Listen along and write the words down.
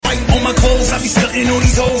On my clothes, I be stunting on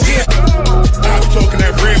these hoes, yeah. I'm talking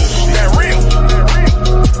that real shit. That real.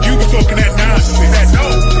 You be talking that nonsense. That no.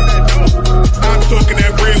 I'm talking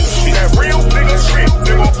that real shit. That real nigga shit.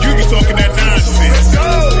 You be talking that nonsense. Let's go.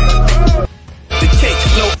 The cake,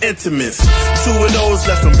 no intimates. 2 of those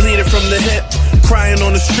left him bleeding from the hip. Crying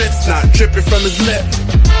on the strips, not dripping from his lip.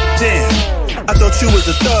 Damn, I thought you was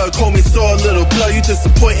a thug. Homie, saw a little blood, you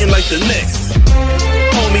disappointing like the Knicks.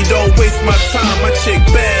 Homie, don't waste my time, my chick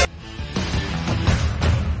bad.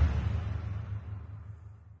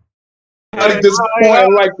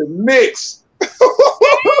 Disappointing like the Knicks.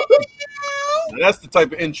 That's the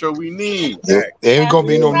type of intro we need. There ain't gonna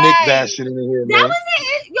be no Nick bashing in here, man. That was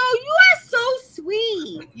it. Yo, you are so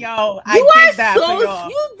sweet. Yo, I did that so, for y'all.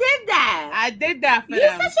 You did that. I did that for You're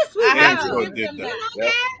them. such a sweet I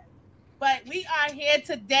But we are here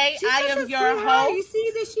today. I am your sweetheart. host. You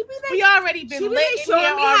see this? She be like, we already been lit in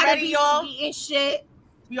here already, y'all. And shit.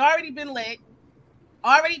 We already been lit.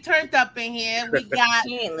 Already turned up in here. We got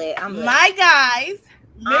lit. I'm lit. my guys,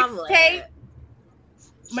 Mixtape,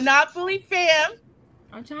 Monopoly fam,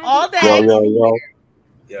 all that.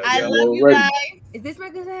 Yo. I love you guys. Is this my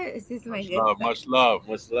good side? Is this my good side? Much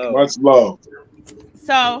love.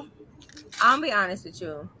 So, I'll be honest with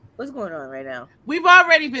you. What's going on right now? We've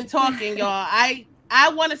already been talking, y'all. I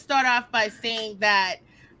want to start off by saying that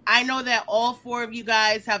I know that all 4 of you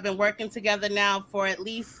guys have been working together now for at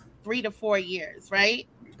least 3 to 4 years, right?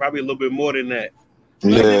 Probably a little bit more than that.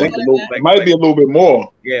 Yeah, it might be a little bit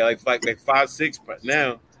more. Yeah, like 5, 6, but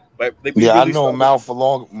now. But I know Mal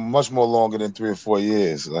for much more longer than 3 or 4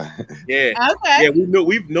 years. Yeah, okay. Yeah,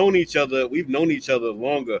 we've known each other. We've known each other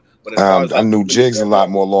longer. But I knew Jiggs a lot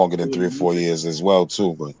more longer than 3 or 4 years as well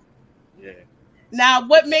too. But yeah. Now,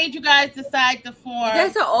 what made you guys decide to form? You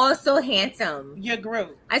guys are all so handsome. Your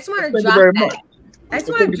group. I just want to drop that. I just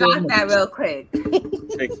want to drop that real quick.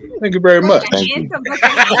 Thank you. Thank you very much. Handsome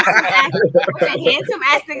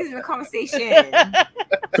ass niggas in the conversation.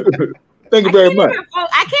 Thank you very much.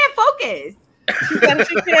 I can't focus. She said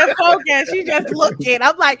she can't focus. She just looking.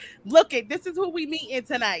 I'm like, look it. This is who we meeting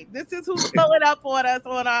tonight. This is who's pulling up on us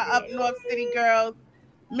on our Up North City girls.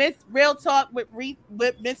 Miss Real Talk with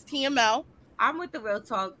Miss TML. I'm with the Real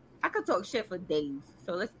Talk. I could talk shit for days.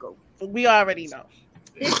 So let's go. We already know.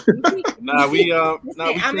 We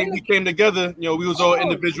came together. You know, we was all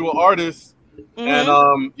individual artists,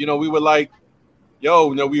 and we were like, yo,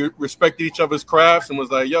 we respected each other's crafts and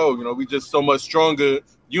was like, yo, we just so much stronger,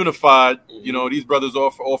 unified. These brothers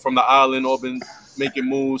all from the island, all been making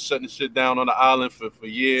moves, shutting shit down on the island for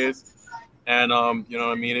years, and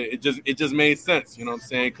it just made sense. You know what I'm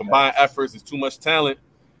saying? Combined efforts is too much talent.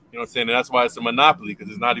 You know what I'm saying? And that's why it's a monopoly, because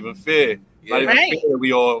it's not even fair. Not even fair that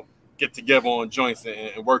we all get together on joints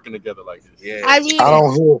and working together like this. Yeah. I mean, I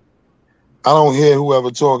don't hear whoever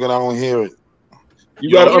talking. I don't hear it.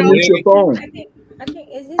 You gotta unmute your phone.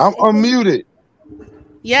 I'm unmuted.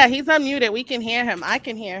 Yeah, he's unmuted. We can hear him. I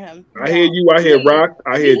can hear him. I hear you. I hear Rock.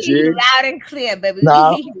 I hear Jiggs. Loud and clear, baby.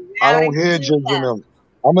 Nah, I don't hear Jiggs in them.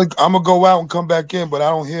 I'm gonna go out and come back in, but I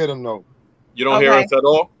don't hear them though. You don't hear us at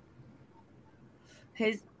all?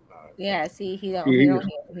 See, he don't hear.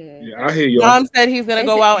 Yeah, I hear you. Mom said he's gonna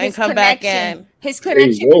go out and come back in. His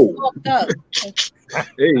connection is fucked up.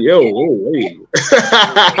 Hey, yo, oh, hey.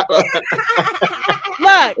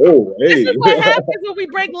 Look, this is what happens when we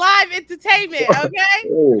bring live entertainment, okay?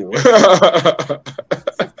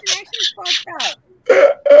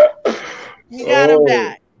 You got him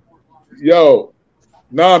back. Yo,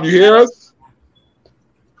 Nam, you hear us?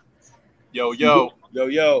 Yo. Yo,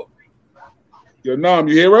 Nam,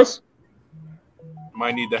 you hear us?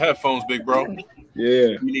 Might need the headphones, big bro. Yeah.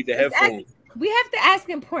 You need the headphones. We have to ask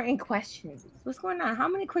important questions. What's going on? How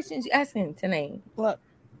many questions you asking tonight? Look,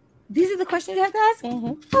 these are the questions you have to ask?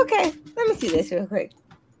 Mm-hmm. Okay, let me see this real quick.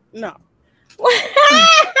 No.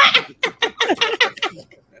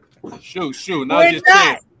 Shoot. Now's your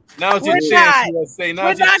chance. Now's your chance. We're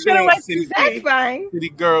not going to let you say. City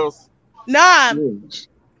girls. Nah.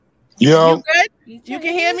 Yo. You good? You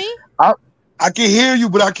can hear me? I can hear you,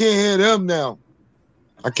 but I can't hear them now.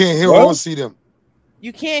 I can't hear or see them.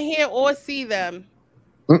 You can't hear or see them.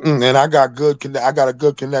 And I got a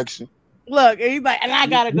good connection. Look, he's like, and I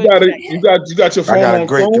got a good connection. You got your phone. I got a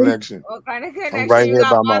great connection. What kind of connection? I'm right here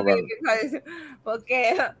by my brother.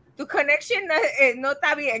 Porque tu connection no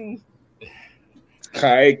está bien.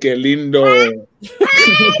 Ay, qué lindo.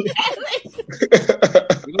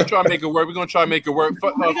 We're gonna try to make it work. We're gonna try to make it work.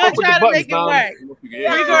 We're gonna try to make it work.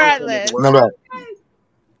 Regardless.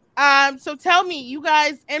 So tell me, you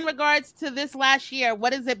guys, in regards to this last year,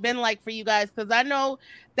 what has it been like for you guys? Because I know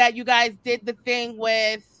that you guys did the thing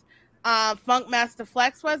with Funkmaster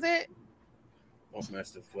Flex, was it?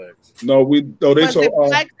 Funkmaster Flex. No, they Was told it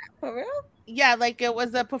Flex? For real? Yeah, like it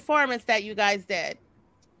was a performance that you guys did.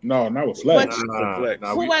 no, not with Flex. Who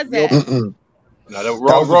was it? Mm-mm. No, that That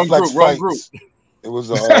was the wrong Flex group, wrong group. Fights. It was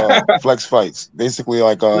Flex Fights, basically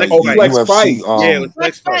like Flex UFC. Fights. Yeah, it was Flex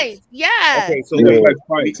Flex Fights. Fights. Yeah. Okay, so Yeah, Flex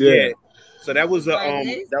Fights, yeah. So that was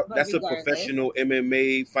Regardless, that's a regardless. professional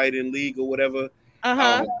MMA fighting league or whatever.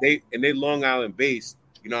 Uh-huh. They Long Island based,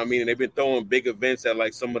 you know what I mean? And they've been throwing big events at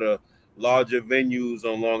like some of the larger venues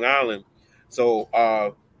on Long Island. So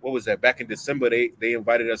what was that? Back in December, they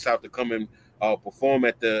invited us out to come and perform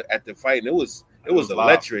at the fight, and it was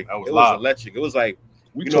electric. It was electric. It was like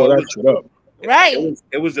We tore that shit up. Right.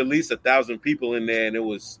 It was at least 1,000 people in there, and it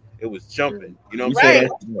was jumping. You know what We I'm tore saying?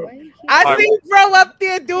 that shit up. I see Bro up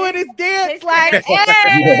there doing his dance like, hey.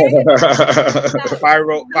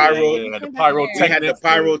 Pyro. Yeah, The the we had the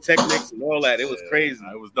pyrotechnics and all that. It was crazy.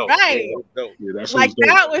 It was dope. Right. It was dope. Yeah, that shit Like was dope.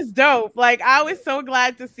 that was dope. Like I was so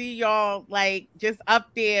glad to see y'all like just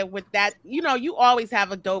up there with that. You know, you always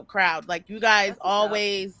have a dope crowd. Like you guys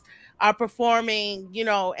always are performing, you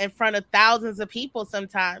know, in front of thousands of people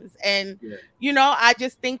sometimes. And you know, I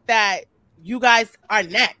just think that you guys are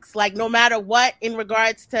next. Like no matter what, in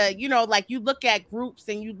regards to, you know, like you look at groups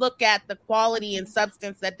and you look at the quality and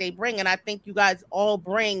substance that they bring, and I think you guys all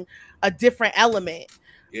bring a different element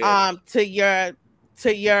to your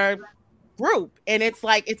group. And it's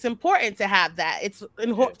like it's important to have that. It's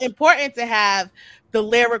important to have the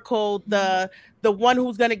lyrical, the one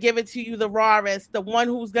who's going to give it to you the rawest, the one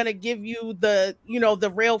who's going to give you the, you know, the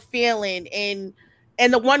real feeling,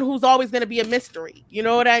 and the one who's always going to be a mystery. You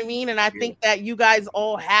know what I mean? And I think that you guys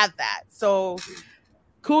all have that. So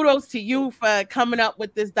kudos to you for coming up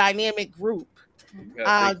with this dynamic group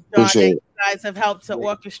that you guys have helped to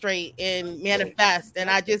orchestrate and manifest. And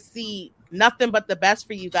I just see nothing but the best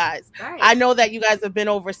for you guys. Right. I know that you guys have been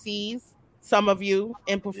overseas, some of you,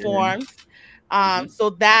 and performed. So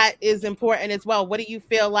that is important as well. What do you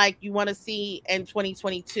feel like you want to see in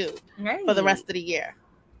 2022 for the rest of the year?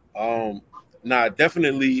 Nah,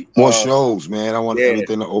 definitely more shows, man. I want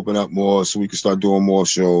everything to open up more so we can start doing more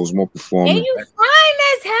shows, more performing. And you fine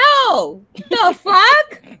as hell. The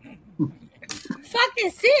fuck?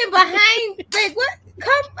 Fucking sitting behind, like what?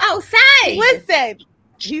 Come outside. Listen,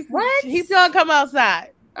 he's gonna come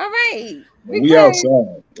outside. All right. We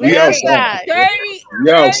outside. We outside. 30,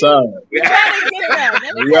 we outside. We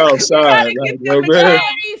outside.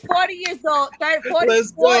 30, 40 years old. 30, 40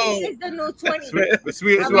 is the new 20.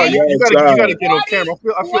 Sweetheart, you gotta get on camera.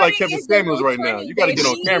 I feel like Kevin Samuels right now. You gotta get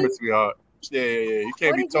on camera, sweetheart. Yeah. You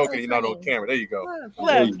can't be talking and you're not on camera. There you go. I'm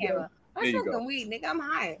smoking weed, nigga. I'm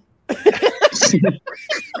high.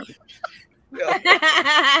 Yo,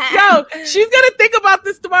 she's gonna think about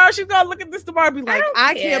this tomorrow. She's gonna look at this tomorrow and be like,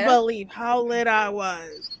 I can't believe how lit I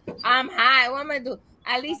was. I'm high. What am I do?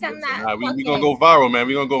 At least I'm not. We gonna go viral, man.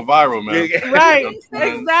 We gonna go viral, man. Right.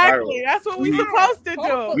 Exactly. That's what we supposed to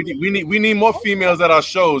do. We need more females at our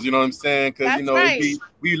shows, you know what I'm saying? Because you know,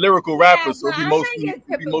 we lyrical rappers, so we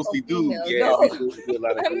mostly dudes. Yeah,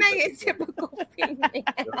 I'm not your typical female.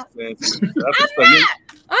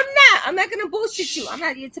 I'm not gonna bullshit you. I'm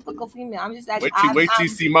not your typical female. I'm just like wait till you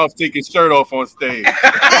see Mouth take his shirt off on stage.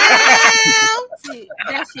 That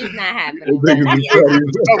shit's not happening. Wait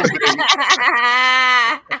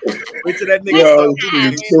till that nigga.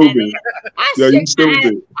 You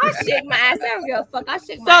stupid. I'll shake my ass. I don't give a fuck. I'll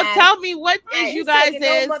shake my ass. So tell me, what is you guys'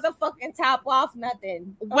 no motherfucking top off,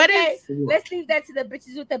 nothing. What is? Let's leave that to the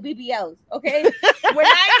bitches with the BBLs, okay? when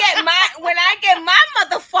I get my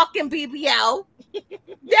motherfucking BBL, then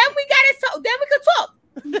we could talk.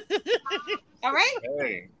 All right.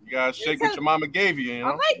 Hey, you gotta shake what your mama gave you. You know?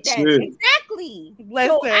 All right then. Exactly. Listen.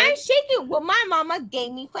 So I'm shaking what my mama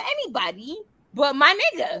gave me for anybody, but my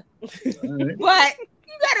nigga. But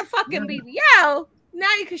you got a fucking BBL.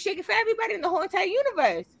 Now you can shake it for everybody in the whole entire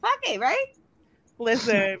universe. Fuck it, right?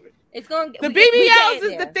 Listen. It's going. The BBLs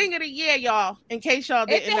is the thing of the year, y'all. In case y'all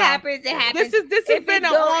didn't know. It happens. This has been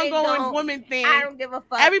an ongoing woman thing. I don't give a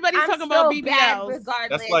fuck. Everybody's talking about BBLs.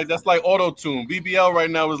 That's like auto tune. BBL right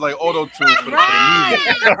now is like auto tune for the music.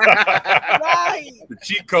 Right. The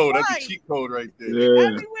cheat code. That's the cheat code right there. Yeah.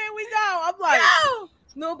 Everywhere we go, I'm like,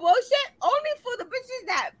 no bullshit. Only for the bitches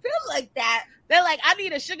that feel like that. They're like, I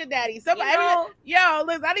need a sugar daddy. Somebody, listen, I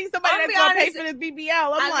need somebody that's gonna pay for this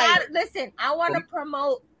BBL. Listen, I want to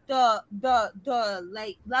promote the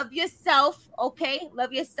like love yourself, okay?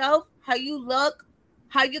 Love yourself, how you look,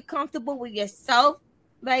 how you're comfortable with yourself.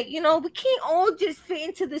 Like, you know, we can't all just fit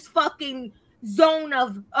into this fucking zone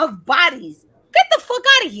of bodies. Get the fuck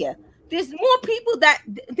out of here. There's more people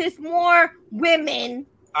there's more women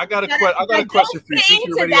I got a question for you. Since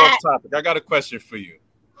we're already off topic, I got a question for you.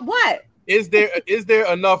 What? Is there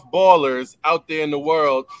enough ballers out there in the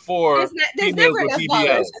world for females with BBLs?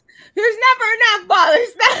 Ballers. There's never enough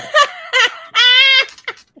ballers.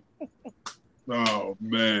 Oh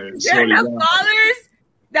man, is there enough ballers?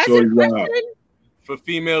 That's a question. For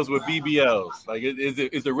females with BBLs, like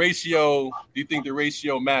is the ratio? Do you think the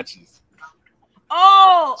ratio matches?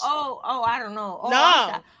 Oh, I don't know.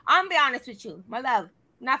 No, I'm gonna be honest with you, my love.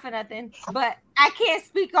 Not for nothing, but I can't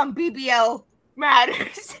speak on BBL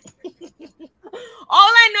matters. All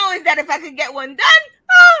I know is that if I could get one done,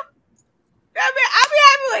 I'll be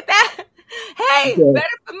happy with that. Hey, better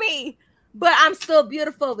for me. But I'm still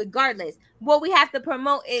beautiful regardless. What we have to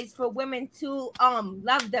promote is for women to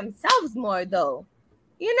love themselves more, though.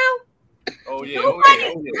 You know. Oh yeah.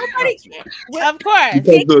 Nobody. Of course.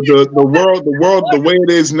 Because the world, the way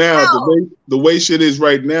it is now, the way shit is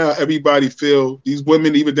right now, everybody feel these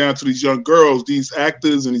women, even down to these young girls, these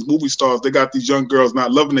actors and these movie stars, they got these young girls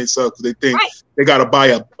not loving themselves because they think they gotta buy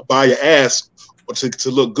a ass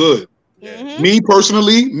to look good. Mm-hmm. Me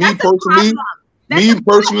personally,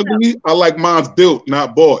 I like mine's built,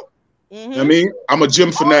 not bought. Mm-hmm. I mean, I'm a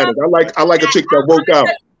gym fanatic. I like a chick that work out.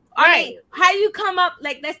 All right, how you come up?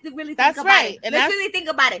 Like, let's really think about it. Let's really think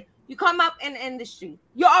about it. You come up in the industry.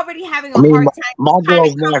 You're already having a hard time. My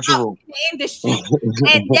girl's natural. In the industry,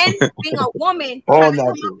 and then being a woman trying to come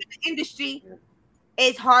up in the industry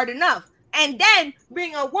is hard enough. And then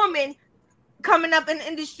being a woman coming up in the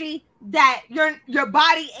industry that your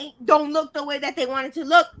body don't look the way that they want it to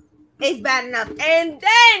look is bad enough. And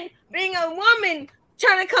then being a woman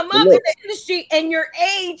trying to come up in the industry and your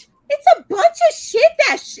age. It's a bunch of shit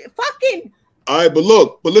fucking. All right, but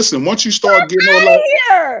listen. Once you start getting then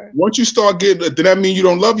that means you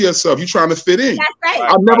don't love yourself. You're trying to fit in. That's right.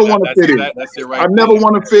 I never want to fit in. That's it right. I never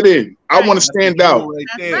want to fit in. I want to stand out.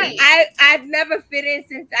 That's right. I've never fit in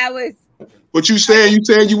since I was. What you saying?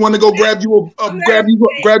 You want to go grab you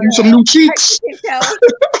some new cheeks?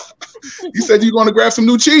 You said you're going to grab some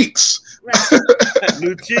new cheeks. Right.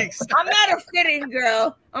 New cheeks. I'm not a fitting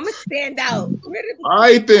girl. I'm gonna stand out. All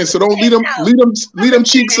right then. So don't leave them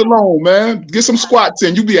cheeks alone, man. Get some squats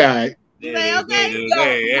in. You be all right. Okay.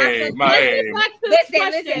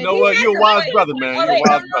 Listen. You know what? You're a wise brother, man. You're a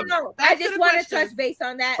wise brother. No. I just want to touch base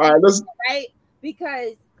on that. All right, right?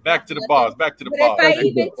 Because back to the bars. If I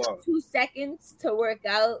even took 2 seconds to work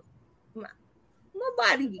out, my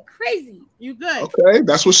body be crazy. You good? Okay,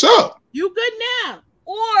 that's what's up. You good now?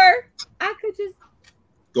 Or I could just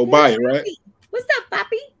go buy it, right? What's up,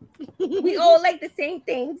 Poppy? We all like the same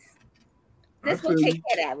things. Let's go take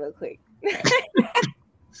care of that real quick.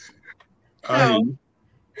 So,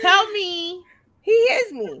 tell me. He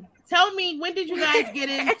is me. Tell me, when did you guys get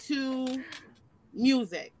into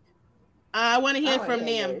music? I want to hear from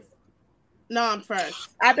them. No, I'm first.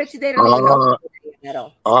 I bet you they don't even know at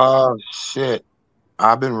all. Shit.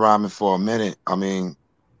 I've been rhyming for a minute. I mean,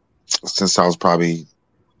 since I was probably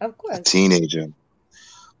a teenager.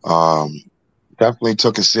 Definitely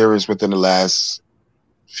took it serious within the last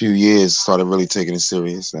few years. Started really taking it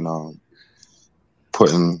serious and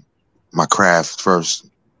putting my craft first.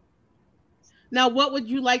 Now, what would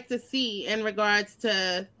you like to see in regards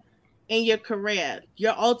to in your career?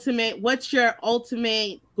 What's your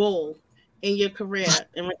ultimate goal in your career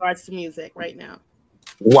in regards to music right now?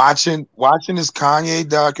 Watching this Kanye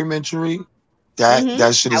documentary.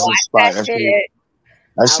 That shit is inspiring.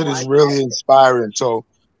 That shit is really inspiring. So,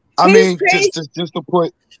 I mean, just to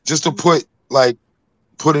put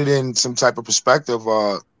it in some type of perspective,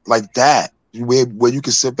 like that, where you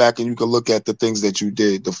can sit back and you can look at the things that you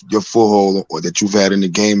did, your foothold or that you've had in the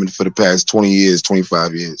game for the past 20 years,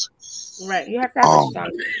 25 years. Right. You have to have a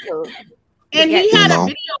strong skill. And he had a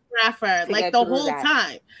videographer like the whole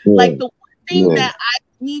time. Yeah. Like the one thing that I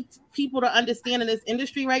need people to understand in this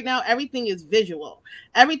industry right now, everything is visual.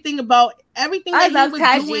 Everything that he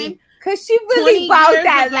was doing. Because she really bought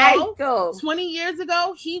that life, though. 20 years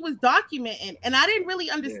ago, he was documenting. And I didn't really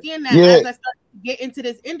understand that as I started to get into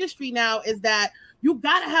this industry now, is that you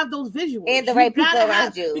got to have those visuals. And the right people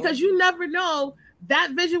around you. Because you never know.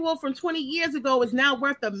 That visual from 20 years ago is now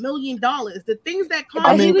worth $1 million. The things that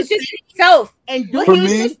he was just himself. And for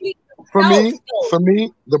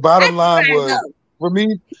me, the bottom line was,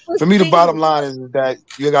 the bottom line is that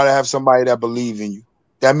you got to have somebody that believe in you.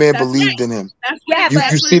 That man believed in him. You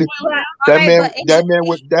see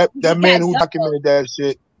that man who documented that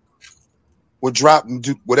shit would drop and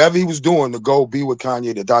do whatever he was doing to go be with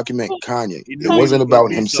Kanye, to document Kanye. It wasn't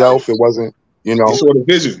about himself. It wasn't, He saw the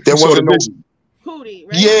vision. There wasn't no. Hootie,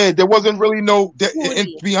 right? Yeah, there wasn't really no. And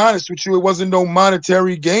to be honest with you, it wasn't no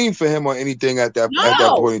monetary gain for him or anything at that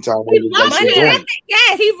point in time. He loved him.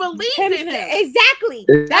 Yes, he believed in him. Exactly.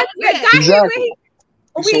 That's what got exactly. him.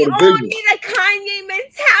 We all need a Kanye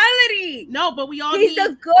mentality. No, but we all He's need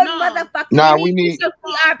a good motherfucker. Nah, we need to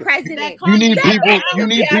be our president. You need people. You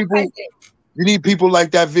need people. You need people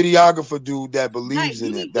like that videographer dude that believes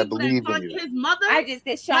in it. That believes in it. His mother. I just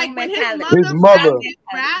did strong mentality. His mother.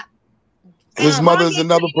 His mother is Kanye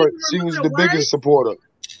another person. didn't She even was look the at biggest words. supporter.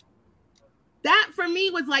 That for me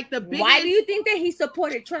was like the biggest. Why do you think that he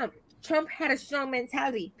supported Trump? Trump had a strong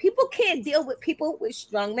mentality. People can't deal with people with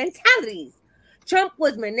strong mentalities. Trump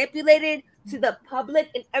was manipulated to the public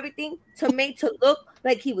and everything to make to look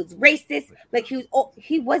like he was racist, like he was. Oh,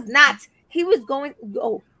 he was not. He was going.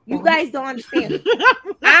 Oh, you guys don't understand.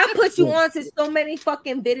 I put you on to so many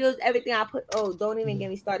fucking videos. Everything I put. Oh, don't even get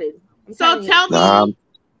me started. So tell me.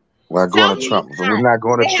 We're going to Trump. We're not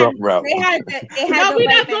going to Trump route. No, we're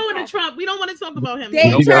not going to Trump. We don't want to talk about him.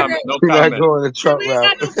 No comment. We're not going to Trump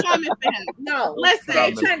route. No,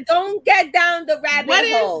 listen. Don't get down the rabbit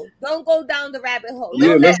hole. Don't go down the rabbit hole.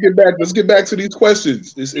 Yeah, let's get back to these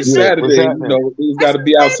questions. It's Saturday. You know, we've got to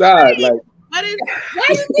be outside. Like, why do you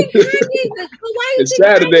think Kanye? It's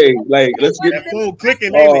Saturday. Like, let's get that phone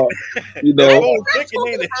clicking, ain't it? You know,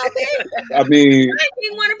 I mean, I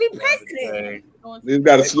didn't want to be president. We've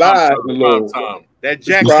got to slide a little. That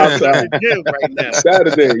Jack right now.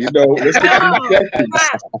 Saturday, you know. Let's get these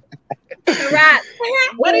questions.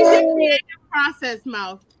 What is your creative process,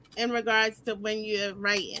 Mouth, in regards to when you're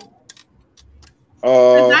writing?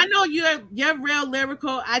 Because I know you're real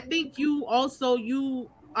lyrical. I think you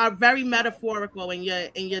are very metaphorical in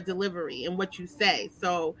your delivery and what you say.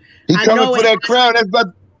 So he coming for that crown.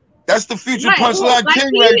 That's the future punchline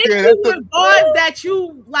king right there. That's the bars that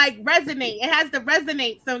you like resonate. It has to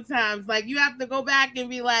resonate sometimes. Like you have to go back and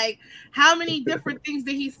be like, how many different things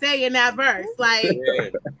did he say in that verse? Like,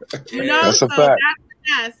 you know, that's so a fact.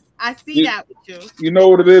 Yes, I see that with you. You know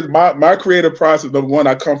what it is? My creative process, number one,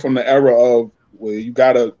 I come from the era of where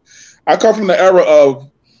I come from the era of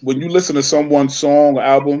when you listen to someone's song or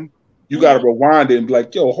album, you gotta rewind it and be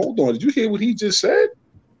like, yo, hold on, did you hear what he just said?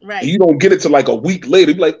 Right. And you don't get it to like a week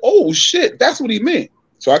later. Be like, oh shit, that's what he meant.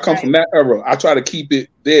 So I come from that era. I try to keep it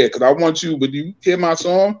there because I want you, when you hear my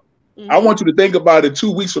song, I want you to think about it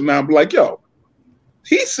 2 weeks from now and be like, yo,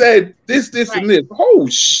 he said this, and this. Oh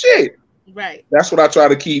shit. Right. That's what I try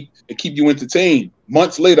to keep you entertained.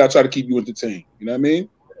 Months later, I try to keep you entertained. You know what I mean?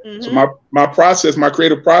 So my process, my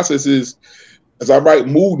creative process is as I write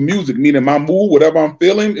mood music, meaning my mood, whatever I'm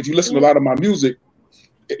feeling. If you listen to a lot of my music,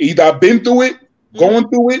 either I've been through it, going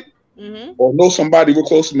through it, or know somebody real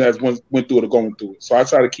close to me that's went through it or going through it. So I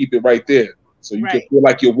try to keep it right there, so you can feel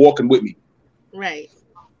like you're walking with me. Right.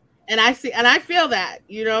 And I see, and I feel that,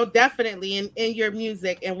 you know, definitely in your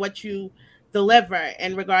music and what you deliver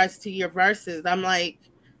in regards to your verses. I'm like,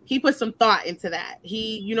 he put some thought into that.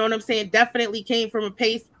 He, you know what I'm saying, definitely came from a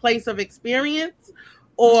place of experience,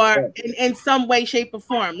 or in some way, shape, or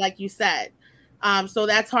form, like you said. So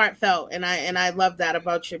that's heartfelt, and I love that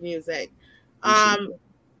about your music.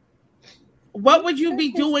 What would you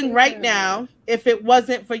be doing right now if it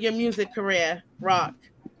wasn't for your music career, Rock?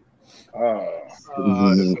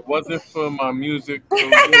 If it wasn't for my music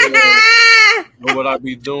career, what would I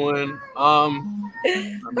be doing? I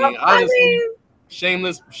mean, honestly,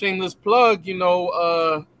 shameless plug. You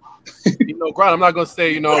know, Grind. I'm not gonna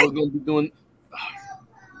say, I was gonna be doing.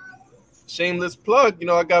 Shameless plug.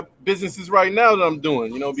 I got businesses right now that I'm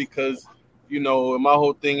doing. Because my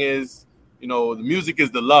whole thing is. The music is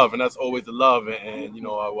the love, and that's always the love. And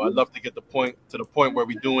I'd love to get to the point where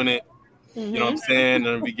we're doing it. You know what I'm saying?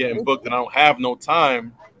 And we getting booked, and I don't have no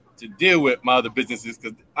time to deal with my other businesses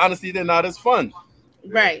because honestly, they're not as fun.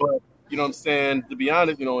 Right. But you know what I'm saying? To be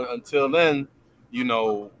honest, until then,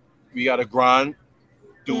 we gotta grind,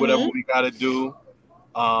 do whatever we gotta do.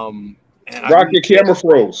 And Rock, your camera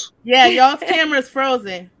froze. Yeah, y'all's camera's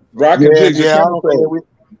frozen. Rock and Jiggs, your camera froze.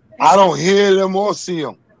 I don't hear them or see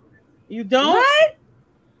them. You don't? What?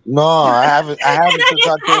 No, I haven't since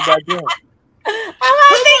I came back in.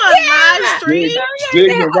 Live stream.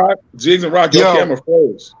 Jiggs and Rock, your camera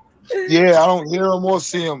froze. Yeah, I don't hear them or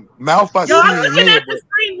see them. Mouth, I see I'm them looking here, at the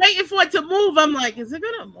screen waiting for it to move. I'm like, is it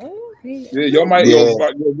gonna move? Yeah, y'all might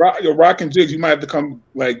your Rock and Jiggs, you might have to come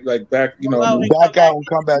like back, back out and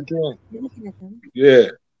come back in. Yeah,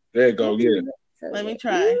 there you go. Yeah. Let me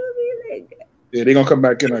try. Yeah, they're gonna come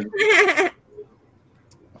back in.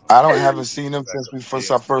 I haven't seen them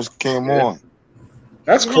since I first came on.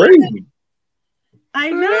 That's crazy. I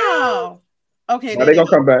know. Okay, they're gonna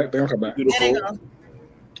come back. They're gonna come back. There they go.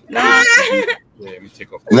 Yeah, let me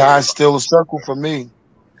take off. Nah, it's still a circle for me.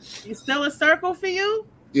 It's still a circle for you?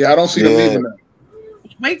 Yeah, I don't see them leaving that.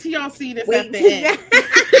 Wait till y'all see this at the end.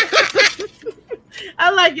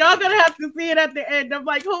 I'm like, y'all gonna have to see it at the end. I'm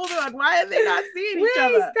like, hold on, why are they not seeing each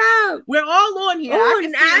other? Stop. We're all on here. Oh, I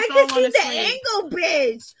can see the screen. angle,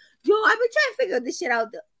 bitch. Yo, I've been trying to figure this shit out.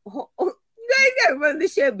 You guys gotta run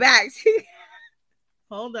this shit back.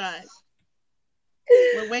 Hold on.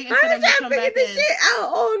 We're waiting for them to come back in. Shit out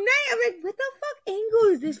all night. I'm like, what the fuck angle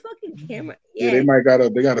is this fucking camera? Yeah, they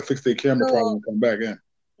gotta fix their camera problem and come back in.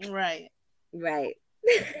 Right.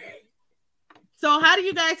 So how do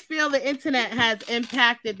you guys feel the internet has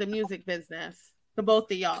impacted the music business? The both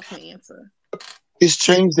of y'all can answer. It's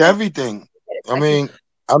changed everything. I mean,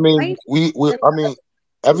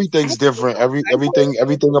 everything's different.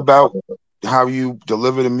 Everything about how you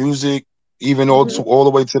deliver the music, even all the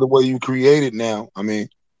way to the way you create it now. I mean,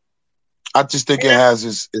 I just think it has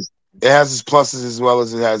its pluses as well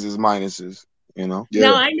as it has its minuses. You know. Yeah.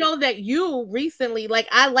 Now I know that you recently, like,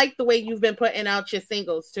 I like the way you've been putting out your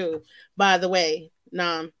singles too. By the way,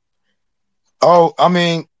 Nam. Oh, I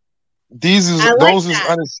mean, those is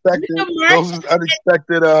unexpected.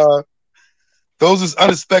 Those is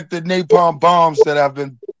unexpected napalm bombs that I've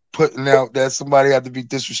been putting out. That somebody had to be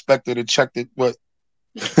disrespected and checked it, but.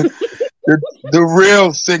 The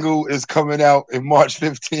real single is coming out in March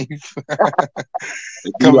 15th.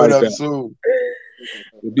 Coming up soon.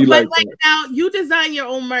 But like now, you design your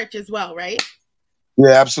own merch as well, right?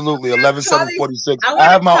 Yeah, absolutely. 11-7-46. I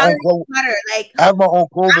have my own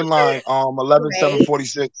clothing line.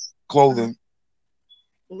 11-7-46 clothing.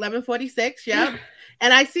 11-46. Yeah.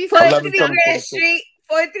 And I see 43 Grand Street.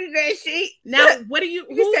 43 Grand Street. Now, what do you?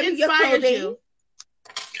 Who inspires you?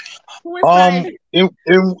 In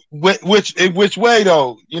which way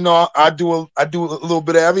though? You know, I do a little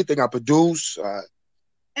bit of everything. I produce.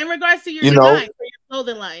 In regards to your design for your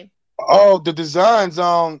clothing line. Oh, the designs.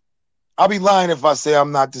 I'll be lying if I say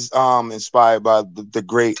I'm not inspired by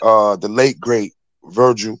the late great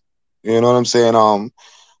Virgil. You know what I'm saying?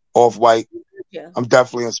 Off-White. Yeah. I'm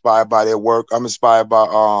definitely inspired by their work. I'm inspired by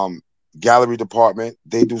Gallery Department.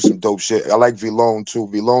 They do some dope shit. I like Vlone too.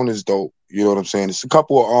 Vlone is dope. You know what I'm saying? It's a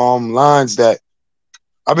couple of lines that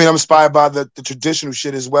I'm inspired by the traditional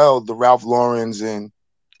shit as well, the Ralph Laurens and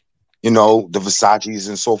the Versace's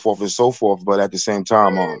and so forth and so forth. But at the same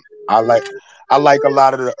time, I like a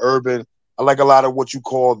lot of the urban. I like a lot of what you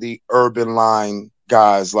call the urban line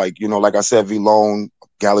guys, like like I said, Vlone,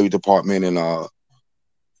 Gallery Department, and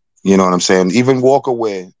you know what I'm saying. Even Walker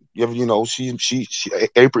Wear. She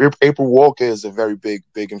April Walker is a very big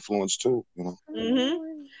influence too. Mm-hmm.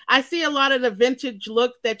 I see a lot of the vintage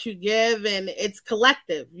look that you give, and it's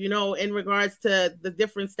collective, in regards to the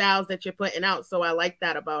different styles that you're putting out. So I like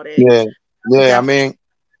that about it. Yeah. I mean,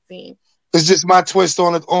 it's just my twist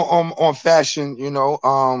on fashion.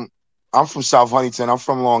 I'm from South Huntington. I'm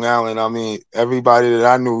from Long Island. I mean, everybody that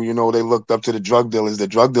I knew, they looked up to the drug dealers. The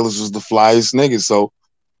drug dealers was the flyest niggas. So,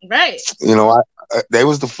 right. They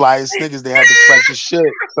was the flyest niggas. They had the freshest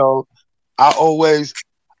shit. So I always.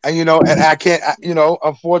 And I can't,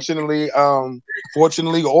 unfortunately,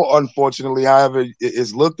 fortunately or unfortunately, however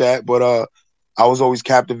it's looked at, but I was always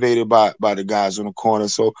captivated by the guys on the corner.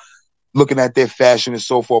 So looking at their fashion and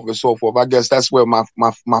so forth, I guess that's where my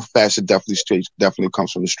fashion definitely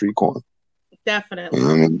comes from, the street corner. Definitely. You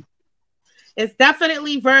know what I mean? It's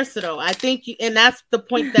definitely versatile. I think, and that's the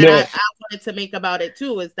point that I wanted to make about it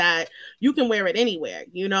too, is that you can wear it anywhere,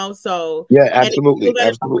 so yeah, absolutely.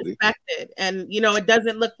 Respected. And, it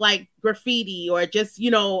doesn't look like graffiti or just,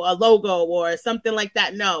 a logo or something like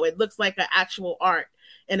that. No, it looks like an actual art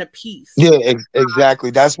and a piece. Yeah,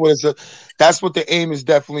 exactly. That's what the aim is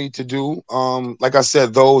definitely to do. Like I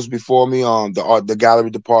said, those before me, the gallery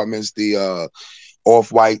departments, the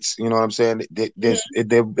Off-Whites, you know what I'm saying?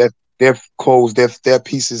 Their clothes, their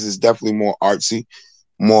pieces is definitely more artsy,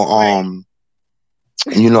 more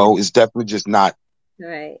it's definitely just not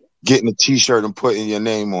getting a t-shirt and putting your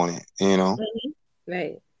name on it, Mm-hmm.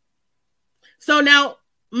 Right. So now,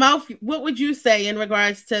 Mouth, what would you say in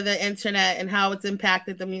regards to the internet and how it's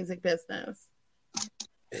impacted the music business?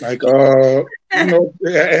 Like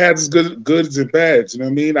it has goods and bads, you know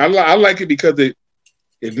what I mean? I like it because it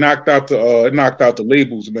knocked out the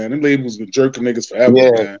labels, man. Them labels been jerking niggas forever,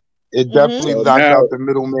 man. It definitely knocked out the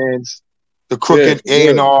middlemans, the crooked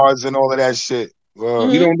A&Rs and all of that shit.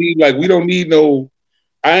 We don't need no.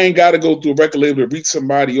 I ain't got to go through a record label to reach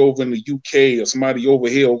somebody over in the UK or somebody over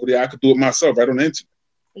here, over there. I could do it myself right on the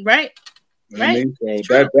internet. Right. You know what I mean?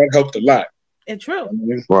 So that helped a lot. It's true.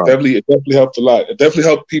 It definitely helped a lot. It definitely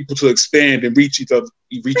helped people to expand and reach each other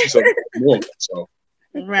more. So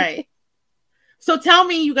right. So tell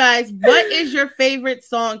me, you guys, what is your favorite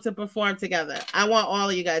song to perform together? I want all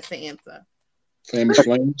of you guys to answer. Famous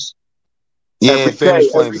Flames. Yeah, Famous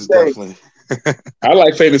Flames is definitely. I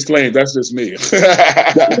like Famous Flames. That's just me.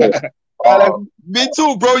 Me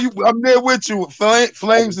too, bro. I'm there with you.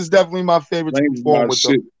 Flames is definitely my favorite to perform with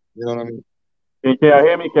them. You know what I mean? Can y'all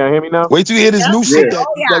hear me? Can y'all hear me now? Wait till you hear this new shit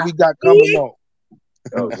that we got coming on.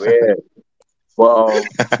 Oh yeah. Well,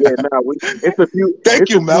 it's a few. Thank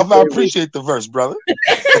you, Malv. I appreciate the verse, brother.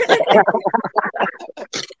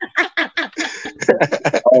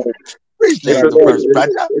 Appreciate the verse,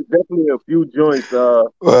 brother. It's definitely a few joints.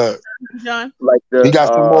 John, like we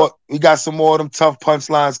got some more of them tough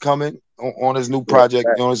punchlines coming on his new project.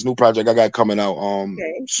 On his new project, I got coming out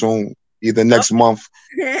soon, either next month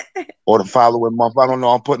or the following month. I don't know.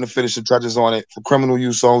 I'm putting the finishing touches on it for criminal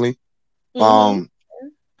use only.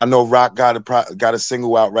 I know Rock got a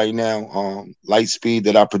single out right now, Light Speed,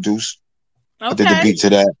 that I produced. I did the beat to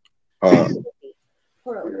that.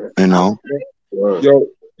 You know.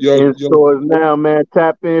 In stores now, man.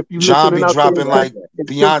 Tap in if you. John be dropping like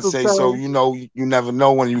Beyonce, so you know you never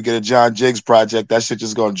know when you get a John Jiggs project. That shit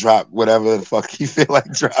just gonna drop whatever the fuck he feel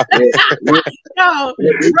like dropping. Yo,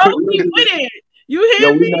 bro, keep with it. You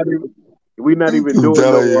hear me? We not even doing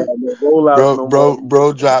no rollout.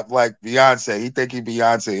 Bro, drop like Beyonce. He think he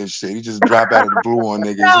Beyonce and shit. He just drop out of the blue on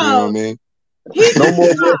niggas. You know what I mean? No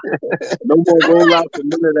more rollouts and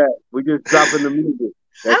none of that. We just dropping the music.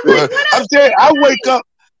 I'm saying,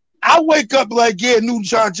 I wake up like, new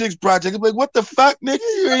John Jiggs project. I'm like, what the fuck, nigga?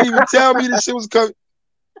 You ain't even tell me this shit was coming.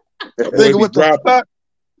 I'm thinking, what the fuck?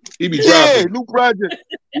 He be dropping. New project.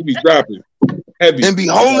 He be dropping. Heavy. And be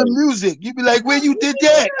holding music. You be like, where you did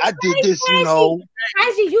that? I did this, you know.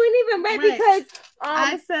 Actually, you ain't even read because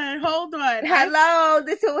I said, hold on. Hello,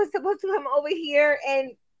 this was supposed to come over here,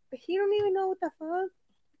 and he don't even know what the fuck.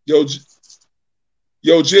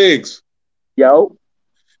 Yo, Jiggs. Yo,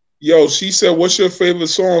 she said, what's your favorite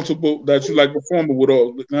song that you like performing with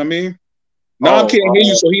all? You know what I mean? Now I can't hear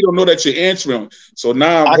you, so he don't know that you're answering. So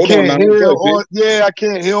now, I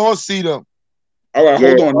can't hear or see them. All right,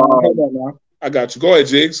 hold on now. I got you. Go ahead,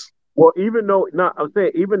 Jiggs. Well, even though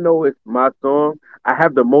it's my song, I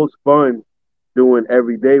have the most fun doing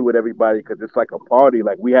every day with everybody because it's like a party.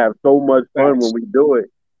 Like we have so much fun when we do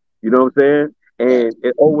it. You know what I'm saying? And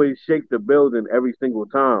it always shakes the building every single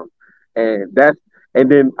time. And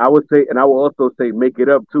then I would say, and I will also say, make it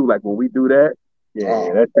up too. Like when we do that,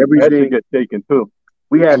 that's everything gets taken too.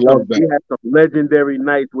 We had some legendary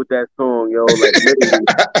nights with that song, yo. Like literally,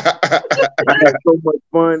 I had so much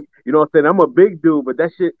fun. You know what I'm saying? I'm a big dude, but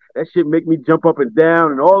that shit make me jump up and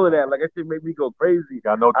down and all of that. Like that shit make me go crazy.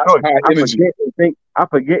 Got no choice. I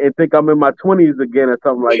forget and think I'm in my 20s again or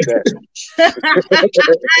something like that.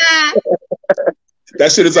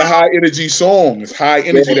 That shit is a high energy song. It's high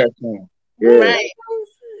energy, that song. Yeah. Right.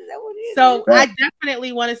 So I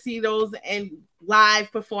definitely want to see those in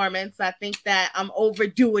live performance. I think that I'm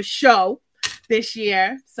overdue a show this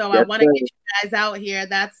year. So I want to get you guys out here.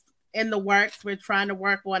 That's in the works. We're trying to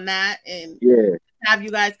work on that and have you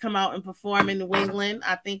guys come out and perform in New England.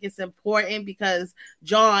 I think it's important because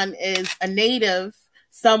John is a native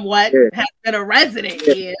somewhat, has been a resident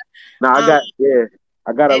here. Now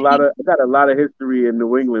I got a lot of history in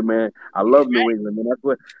New England, man. I love New England, man. That's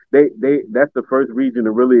what that's the first region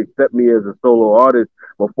to really accept me as a solo artist.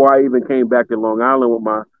 Before I even came back to Long Island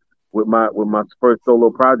with my first solo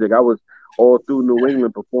project, I was all through New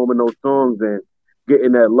England performing those songs and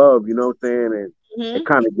getting that love, you know what I'm saying? And it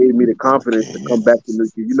kind of gave me the confidence to come back to New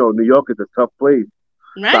York. You know, New York is a tough place.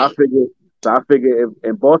 Right. So I figure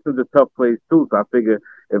and Boston's a tough place too. So I figure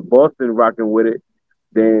if Boston rocking with it,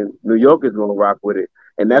 then New York is gonna rock with it.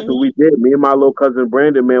 And that's what we did. Me and my little cousin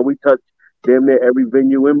Brandon, man, we touched damn near every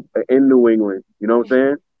venue in New England. You know what I'm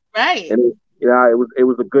saying? Right. And it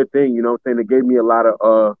was a good thing, you know what I'm saying? It gave me a lot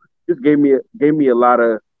of gave me a lot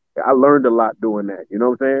of I learned a lot doing that, you know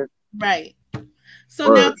what I'm saying? Right.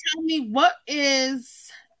 So now tell me who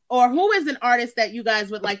is an artist that you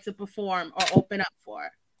guys would like to perform or open up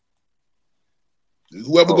for?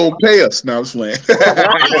 Whoever gonna pay us now, Slam. Whoever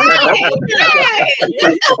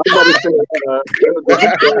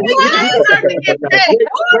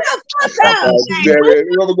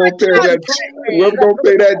gonna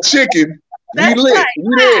pay that chicken, we lit.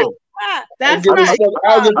 We there. That's right. I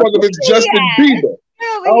don't give a fuck if it's Justin Bieber. I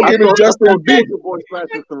don't give it Justin Bieber.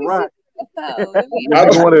 I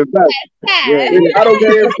don't want to invest. I don't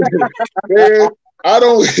care. I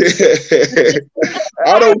don't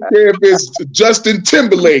I don't care if it's Justin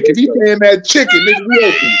Timberlake. If he paying that chicken, nigga, we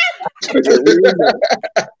open.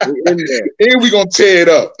 We in there. And we gonna tear it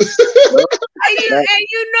up. And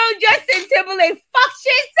you know Justin Timberlake fuck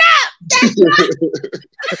shit up.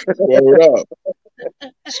 Straight up.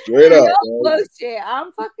 Straight up. Bullshit.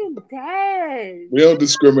 I'm fucking dead. We don't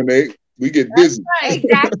discriminate. We get busy. Right.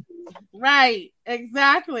 Exactly. Right.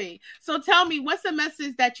 Exactly. So tell me, what's the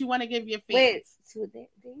message that you want to give your fans? Wait, so they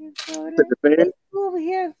in Florida? The fans? Over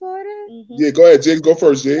here in Florida? Mm-hmm. Yeah, go ahead, Jiggs. Go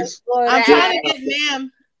first, Jiggs. I'm trying to get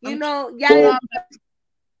Nam. You know, y'all.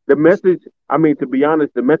 The message, I mean, to be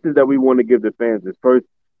honest, the message that we want to give the fans is first,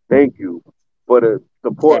 thank you for the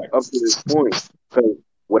support up to this point. Because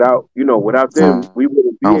without them, we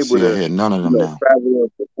wouldn't be able to hear none of them now. travel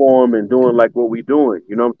and perform and doing like what we're doing.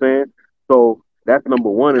 You know what I'm saying? So that's number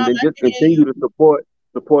one. And then just continue to support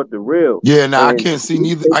the real. Yeah, now I can't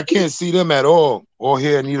see them at all or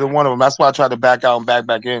hear neither one of them. That's why I tried to back out and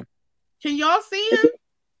back in. Can y'all see him?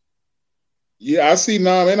 Yeah, I see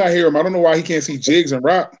Nam and I hear him. I don't know why he can't see Jiggs and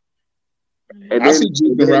Rock. And I see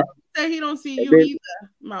Jiggs and Rock. Say he don't see you either.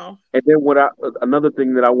 No. And then another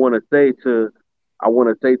thing that I want to say to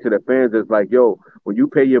the fans is like, yo, when you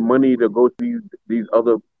pay your money to go see these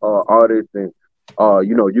other artists and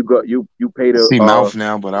you pay to see Mouth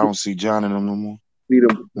now, but I don't see John in them no more. See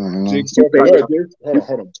them. Mm-hmm. Jiggs, hold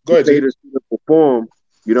on. Go ahead, Jiggs. To perform.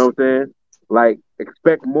 You know what I'm saying? Like,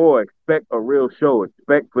 expect more. Expect a real show.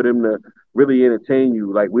 Expect for them to really entertain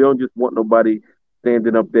you. Like, we don't just want nobody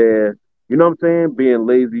standing up there, you know what I'm saying, being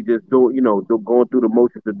lazy, just doing, going through the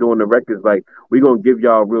motions of doing the records. Like, we're going to give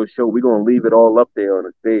y'all a real show. We're going to leave it all up there on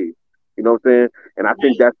the stage. You know what I'm saying? And I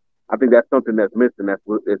think that's something that's missing.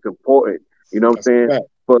 It's important. You know what I'm saying?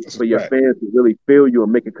 For your fans to really feel you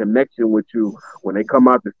and make a connection with you when they come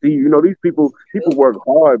out to see you. You know, these people work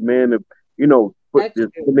hard, man, to, put their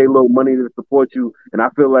little money to support you. And I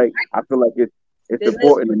feel like it's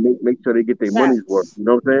important to make sure they get their money's worth. You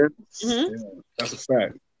know what I'm saying? Mm-hmm. Yeah, that's a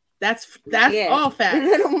fact. That's all facts.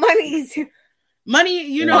 Little money, and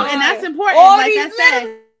that's important. All like I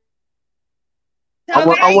said, I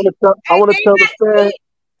want to tell the fans.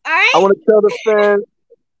 I want to tell the fans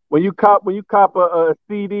when you cop a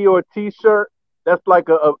CD or a T-shirt, that's like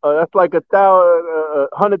a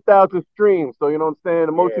 100,000 streams. So you know what I'm saying.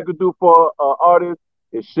 The most you could do for an artist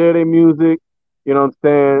is share their music. You know what I'm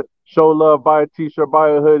saying. Show love, buy a T-shirt,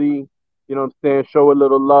 buy a hoodie. You know what I'm saying. Show a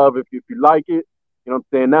little love if you like it. You know what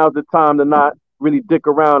I'm saying. Now's the time to not really dick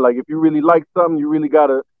around. Like if you really like something, you really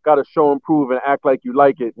gotta show and prove and act like you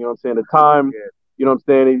like it. You know what I'm saying. The time. You know what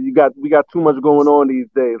I'm saying. We got too much going on these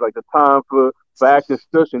days. Like the time for acting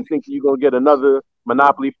stush and thinking you're gonna get another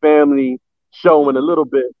Monopoly family show in a little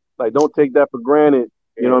bit. Like, don't take that for granted.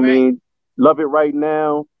 You know what I mean? Love it right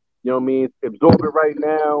now. You know what I mean? Absorb it right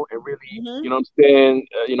now and really, you know what I'm saying?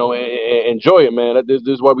 Enjoy it, man. This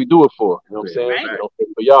is what we do it for. You know what I'm saying? Right. For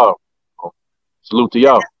y'all. Salute to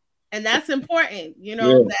y'all. And that's important,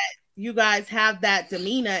 that you guys have that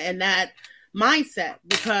demeanor and that mindset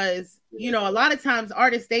because, a lot of times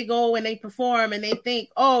artists, they go and they perform and they think,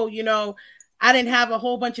 oh, I didn't have a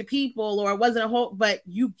whole bunch of people or it wasn't a whole, but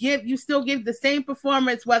you still give the same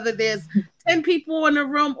performance, whether there's 10 people in the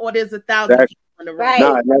room or there's 1,000 people in the room.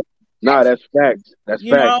 Right. That's facts. That's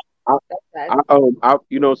facts. I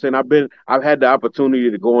you know what I'm saying? I've had the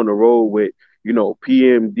opportunity to go on the road with,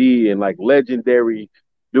 PMD and like legendary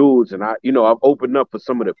dudes. And I've opened up for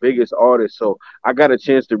some of the biggest artists. So I got a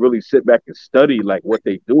chance to really sit back and study like what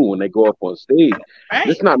they do when they go up on stage. Right.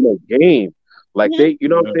 It's not no game. Like they, you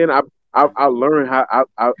know what I'm saying? I learned how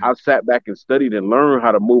I sat back and studied and learned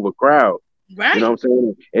how to move a crowd. Right. You know what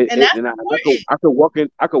I'm saying? I could walk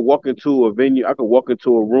into a venue, I could walk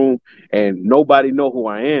into a room and nobody know who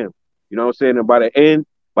I am. You know what I'm saying? And by the end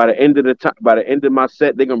of my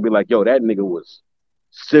set, they're gonna be like, yo, that nigga was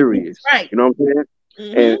serious. Right. You know what I'm saying?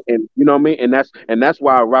 Mm-hmm. And you know what I mean? And that's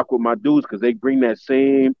why I rock with my dudes, because they bring that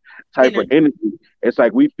same type of energy. It's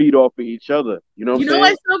like we feed off of each other. You know what I'm saying?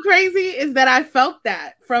 What's so crazy is that I felt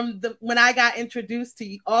that from when I got introduced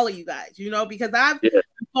to all of you guys, because I've been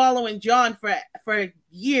following John for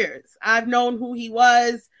years. I've known who he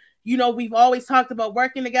was. We've always talked about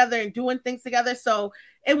working together and doing things together. So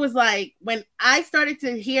it was like when I started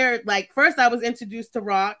to hear, like, first I was introduced to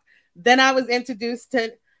Rock, then I was introduced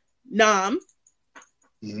to Nam.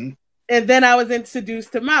 Mm-hmm. And then I was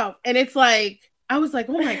introduced to Mouth. And it's like, I was like,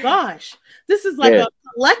 oh my gosh, this is like a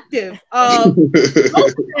collective of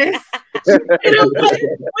focus.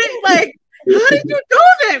 Like, how did you do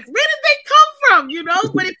this? Where did they come from?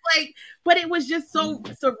 But it's like, but it was just so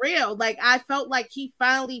surreal. Like, I felt like he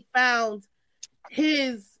finally found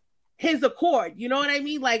his his accord. You know what I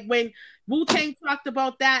mean? Like when Wu-Tang talked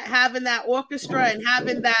about that, having that orchestra and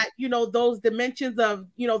having that, those dimensions of,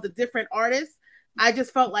 the different artists. I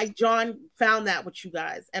just felt like John found that with you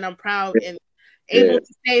guys, and I'm proud and able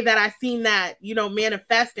to say that I've seen that,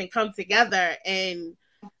 manifest and come together. And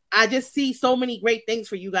I just see so many great things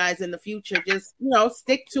for you guys in the future. Just,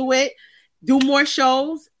 stick to it, do more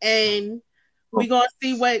shows, and we're going to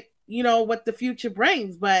see what the future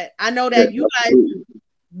brings. But I know that you guys,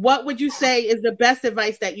 what would you say is the best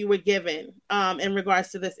advice that you were given in regards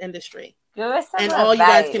to this industry? Give us some and advice. All you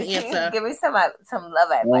guys can answer. Give me some love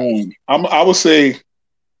advice. I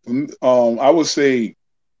would say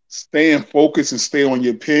staying focused and stay on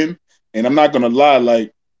your pen. And I'm not gonna lie,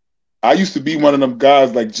 like I used to be one of them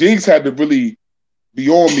guys. Like Jiggs had to really be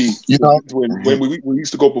on me, when we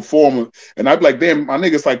used to go perform, and I'd be like, "Damn, my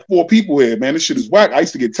nigga's like 4 people here, man. This shit is whack." I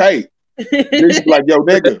used to get tight. Jiggs be like, "Yo,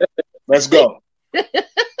 nigga, let's go,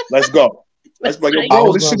 let's go." Let's be like, "Yo,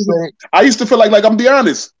 bro, this shit is." I used to feel like I'm be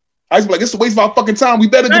honest. I used to be like, "It's a waste of our fucking time. We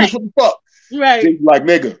better do this. What the fuck?" Right. Jiggs be like,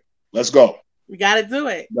 "Nigga, let's go. We gotta do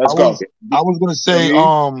it. Let's go." I was gonna say,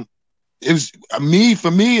 it was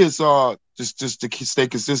for me, it's just to stay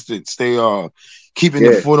consistent, stay keeping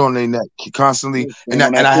the foot on their neck constantly, and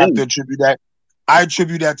I have to attribute that. I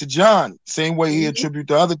attribute that to John. Same way he attribute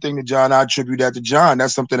the other thing to John, I attribute that to John.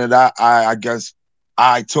 That's something that I guess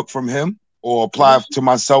I took from him or applied to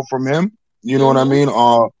myself from him. You know what I mean?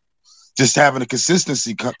 Just having a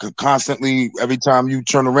consistency constantly. Every time you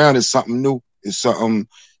turn around, it's something new. It's something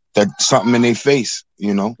in their face.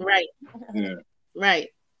 Right. Yeah. Right.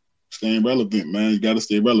 Staying relevant, man. You got to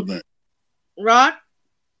stay relevant. Rock,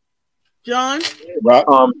 John. Rock.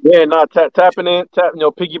 Tapping in,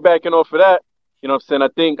 piggybacking off of that. You know what I'm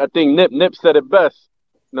saying? I think Nip said it best.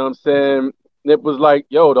 You know what I'm saying? Nip was like,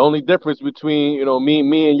 "Yo, the only difference between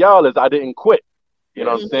me and y'all is I didn't quit." You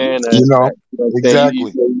know what I'm saying?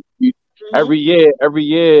 Exactly. Every year,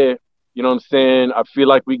 you know what I'm saying? I feel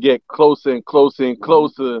like we get closer and closer and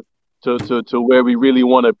closer to where we really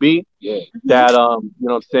want to be. Yeah. That you know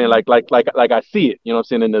what I'm saying? Like I see it. You know what I'm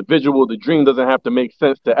saying? In the visual, the dream doesn't have to make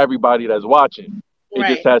sense to everybody that's watching. It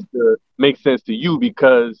just has to make sense to you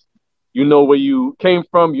because you know where you came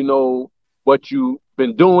from, you know what you've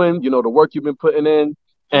been doing, you know the work you've been putting in,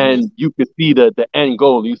 and you can see the end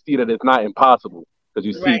goal. You see that it's not impossible because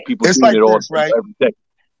you see people doing it all every day.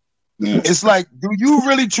 Yeah. It's like, do you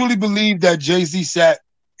really truly believe that Jay-Z sat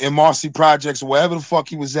in Marcy Projects or wherever the fuck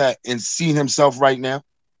he was at and seen himself right now?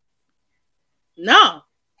 No,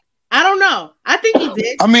 I don't know. I think he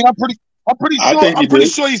did. I mean, I'm pretty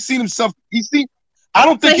sure he's seen himself. I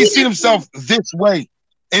don't think he's seen himself this way.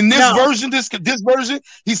 In this version, this version,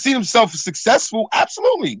 he's seen himself successful.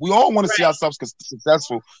 Absolutely, we all want to see ourselves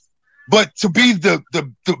successful. But to be the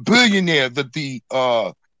billionaire,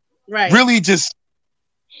 really just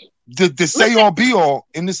the say all be all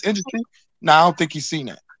in this industry. No, I don't think he's seen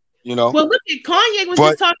that. Well, look at Kanye was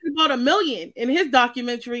just talking about $1 million in his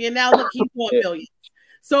documentary, and now look, he's $1 billion.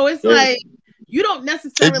 So it's like you don't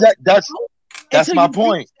necessarily. That's my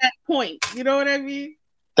point. That point, you know what I mean?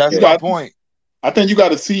 That's my point. I think you got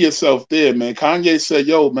to see yourself there, man. Kanye said,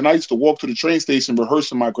 "Yo, man, I used to walk to the train station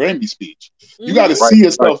rehearsing my Grammy speech." You got to see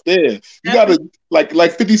yourself there. You got to, like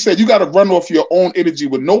 50 said, you got to run off your own energy.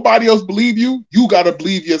 When nobody else believe you, you got to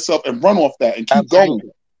believe yourself and run off that and keep going.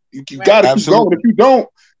 You got to keep going.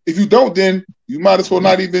 If you don't, then you might as well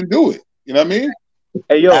not even do it. You know what I mean?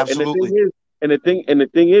 Hey, yo, and the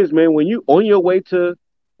thing is, man, when you on your way to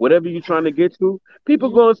whatever you're trying to get to, people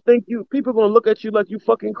gonna look at you like you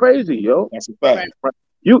fucking crazy, yo. That's a fact.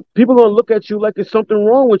 People gonna look at you like there's something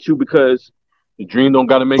wrong with you because the dream don't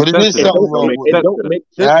gotta make sense. It don't make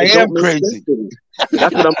sense. I am crazy.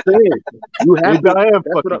 That's what I'm saying. You have to.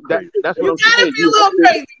 That's what I'm saying. You gotta be a little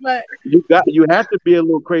crazy, but you have to be a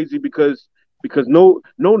little crazy because no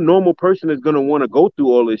normal person is gonna want to go through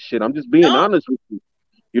all this shit. I'm just being honest with you.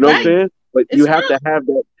 You know what I'm saying? But you have to have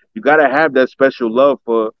that. You gotta have that special love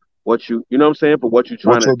for what you know what I'm saying, for what you're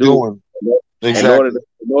trying to do. Doing. Exactly.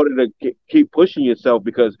 In order to keep pushing yourself,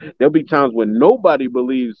 because there'll be times when nobody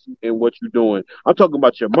believes in what you're doing. I'm talking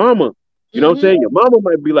about your mama. You know what I'm saying? Your mama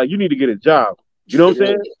might be like, "You need to get a job." You know what I'm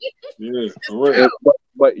saying? Yeah.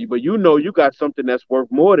 But you know you got something that's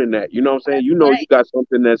worth more than that. You know what I'm saying? You know you got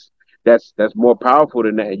something that's more powerful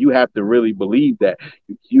than that, and you have to really believe that.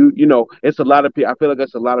 You know, it's a lot of people. I feel like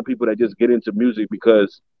it's a lot of people that just get into music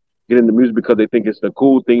because they think it's the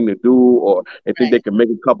cool thing to do, or they think they can make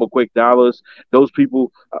a couple quick dollars. Those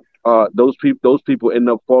people end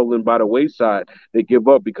up falling by the wayside. They give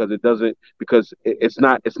up because it's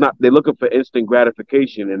not. They're looking for instant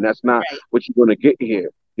gratification, and that's not what you're going to get here.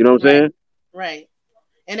 You know what I'm saying? Right.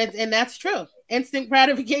 And that's true. Instant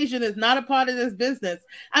gratification is not a part of this business.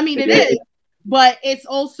 I mean, it is, but it's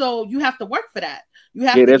also, you have to work for that. You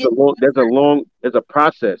have to there's a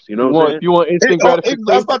process. You know what I'm saying? If you want instant gratification,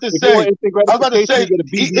 I was about to say, you get a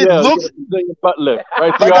BBL. It looks your butt lift,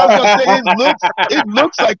 right? like I was gonna say, it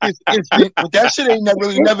looks like it's instant, but that shit ain't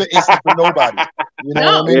never instant for nobody. You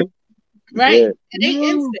know what I mean? Right? Yeah. It ain't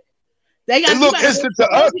instant. It look instant to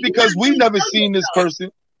us because we never seen this person.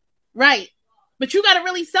 Right. But you got to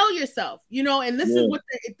really sell yourself, you know, and this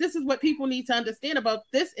is what people need to understand about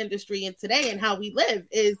this industry and today and how we live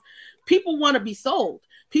is people want to be sold.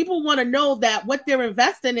 People want to know that what they're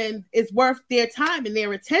investing in is worth their time and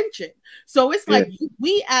their attention. So it's like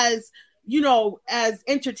we as, you know, as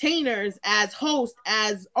entertainers, as hosts,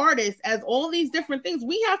 as artists, as all these different things,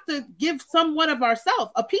 we have to give somewhat of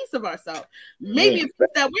ourselves, a piece of ourselves. Maybe it's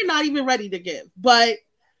that we're not even ready to give, but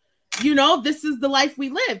you know, this is the life we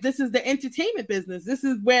live. This is the entertainment business. This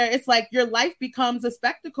is where it's like your life becomes a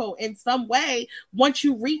spectacle in some way once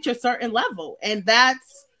you reach a certain level. And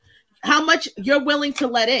that's how much you're willing to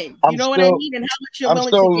let in. You know what I mean? And how much you're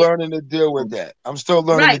willing to I'm still learning to deal with that. I'm still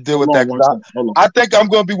learning to deal with that. I think I'm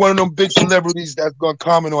going to be one of them big celebrities that's going to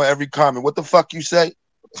comment on every comment. What the fuck you say?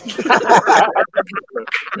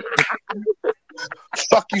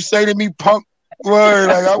 Fuck you say to me, punk? Word,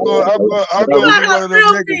 like I'm going to be one of them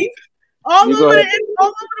niggas. All over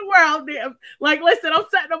the world. Like, listen, I'm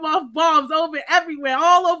setting them off bombs over everywhere,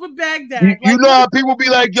 all over Baghdad. You know how people be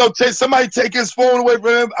like, yo, somebody take his phone away from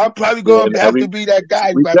him? I'm probably going to have to be that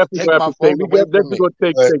guy. We definitely going to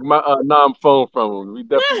take my non phone from him. We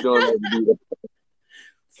definitely don't have to do that.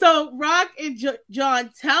 So, Rock and John,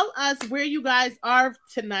 tell us where you guys are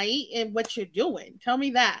tonight and what you're doing. Tell me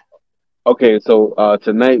that. Okay, so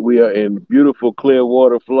tonight we are in beautiful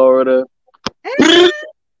Clearwater, Florida.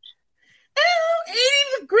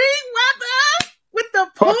 80-degree weather with the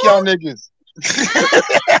pool. Fuck y'all niggas.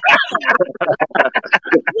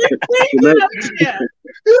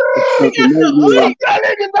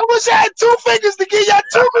 I wish I had 2 fingers to give y'all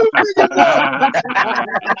 2 fingers.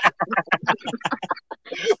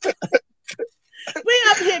 We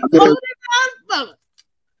up here golden on.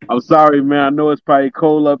 I'm sorry, man. I know it's probably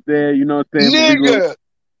cold up there. You know what I'm saying? Nigga.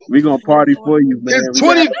 We're going to party for you, man. It's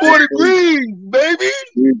 24 degrees, baby.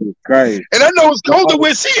 Jesus Christ. And I know it's colder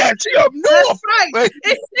where she at. She up north. That's right. Like,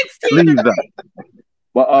 it's 16 degrees.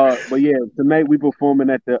 But yeah, tonight we performing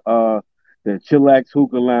at the Chillax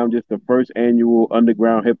Hookah Lounge. It's the first annual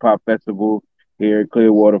underground hip hop festival here in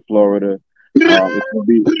Clearwater, Florida. It's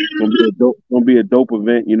gonna be a dope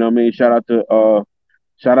event. You know what I mean? Shout out to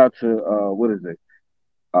what is it?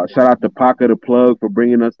 Shout out to Paca the Plug for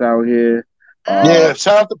bringing us out here. Shout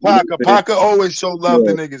out to Paca. Paca always show love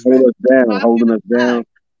to niggas, man. Holding us down.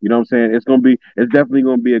 You know what I'm saying? It's definitely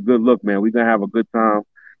gonna be a good look, man. We're gonna have a good time.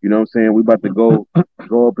 You know what I'm saying? We about to go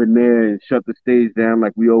up in there and shut the stage down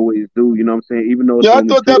like we always do. You know what I'm saying? Even though I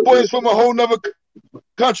thought that boy is from a whole nother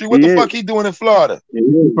country. What the fuck he doing in Florida?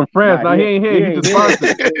 He's from France. Now he ain't here. He's just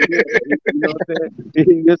sponsored. You know what I'm saying? You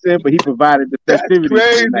know what I'm saying? But he provided the festivities.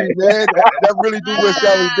 Crazy, man. That really do wish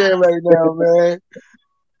I was there right now, man.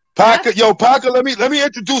 Paca, let me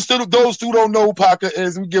introduce to those who don't know who Paca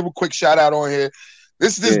is. Let me give a quick shout out on here.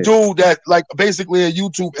 This is this dude that like basically a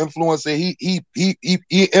YouTube influencer.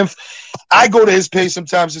 I go to his page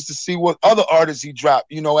sometimes just to see what other artists he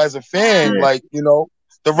dropped. You know, as a fan, like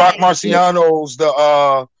the Rock Marcianos,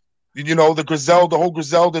 the Griselda, the whole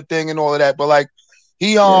Griselda thing, and all of that. But like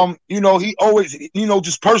he he always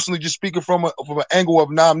just personally, just speaking from an angle of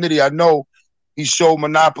Nam Nitty, I know he showed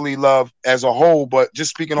Monopoly love as a whole, but just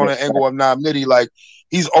speaking on an angle of Nam Nitty, like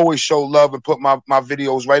he's always showed love and put my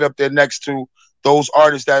videos right up there next to those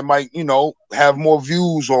artists that might, have more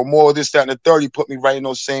views or more of this, that, and the 30, put me right in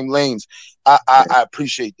those same lanes. I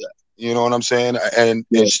appreciate that. You know what I'm saying? And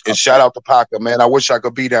shout out to Paca, man. I wish I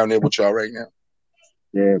could be down there with y'all right now.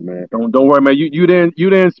 Yeah, man. Don't worry, man. You there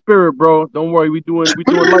in spirit, bro. Don't worry. We doing light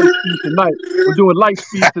speed tonight. We're doing light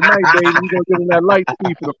speed tonight, baby. We're gonna get in that light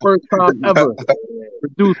speed for the first time ever.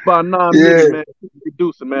 Produced by man.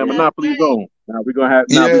 Producer, man. Monopoly Zone. Now we're gonna have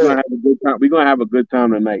a good time. We're gonna have a good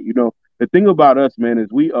time tonight. The thing about us, man,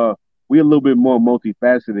 is we a little bit more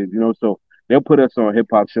multifaceted, so they'll put us on hip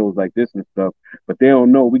hop shows like this and stuff, but they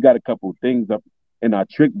don't know we got a couple things up in our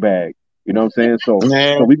trick bag. You know what I'm saying? So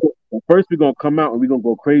first we're gonna come out and we're gonna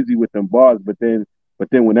go crazy with them bars, but then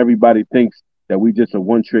when everybody thinks that we just a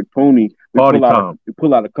one trick pony, we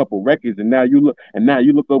pull out a couple records, and now you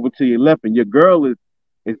look over to your left and your girl is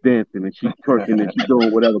dancing and she's twerking and she's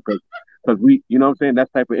doing whatever because we, you know what I'm saying,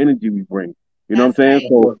 that's type of energy we bring. You know what I'm saying?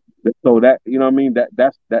 So that, you know what I mean,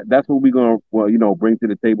 that's what we're gonna bring to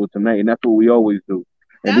the table tonight, and that's what we always do.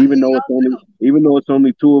 And even though it's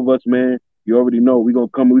only two of us, man, you already know we're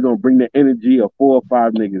gonna bring the energy of 4 or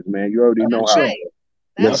 5 niggas, man. You already know how.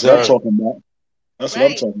 That's what I'm talking about. That's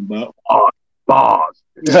what I'm talking about. Bars.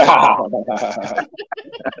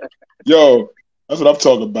 Yo, that's what I'm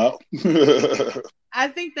talking about. I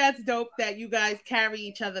think that's dope that you guys carry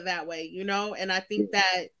each other that way, you know, and I think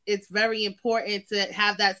that it's very important to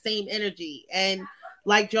have that same energy. And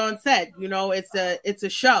like John said, you know, it's a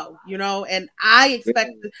show, you know, and I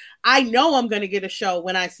know I'm gonna get a show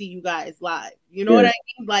when I see you guys live. You know what I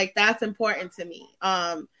mean? Like that's important to me.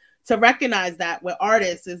 To recognize that with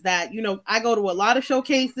artists is that, you know, I go to a lot of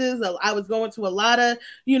showcases. I was going to a lot of,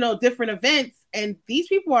 you know, different events, and these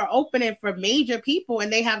people are opening for major people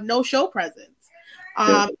and they have no show presence.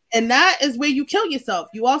 And that is where you kill yourself.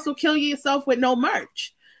 You also kill yourself with no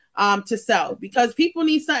merch to sell, because people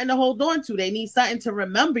need something to hold on to. They need something to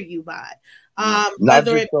remember you by. Not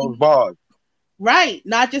just those bars. Right,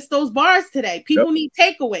 not just those bars today. People need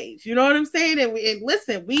takeaways. You know what I'm saying? And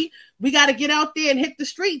listen, we got to get out there and hit the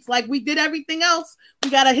streets like we did everything else. We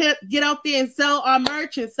got to get out there and sell our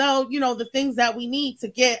merch and sell, you know, the things that we need to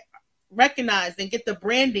get recognized and get the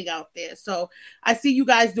branding out there. So I see you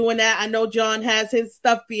guys doing that. I know John has his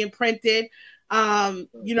stuff being printed,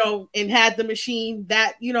 you know, and had the machine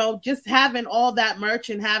that, you know, just having all that merch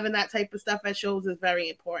and having that type of stuff at shows is very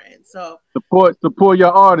important. So support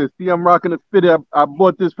your artists. See, I'm rocking the fitted. I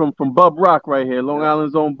bought this from Bub Rock right here, Long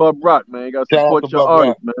Island's own Bub Rock, man. You got to support your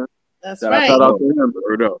artists, man. That's right. Shout out to him.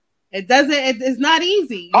 It's not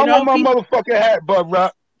easy. I want my motherfucking hat, Bub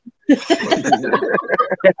Rock.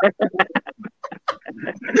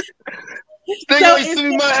 They only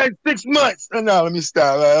see my hat 6 months. Oh, no, let me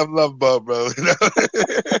stop. I love Bub, bro.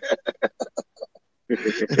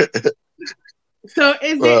 So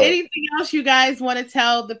is there anything else you guys want to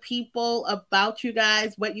tell the people about you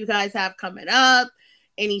guys, what you guys have coming up,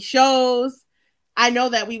 any shows? I know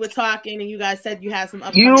that we were talking and you guys said you had some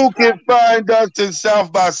upcoming You can find us in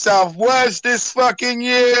South by Southwest this fucking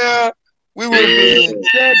year. We will be in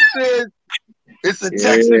Texas. It's a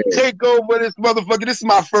Texas takeover. This motherfucker. This is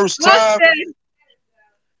my first time.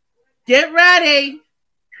 Get ready.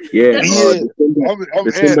 I'm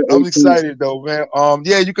excited though, man.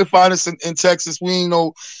 You can find us in Texas. We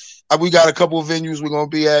got a couple of venues we're gonna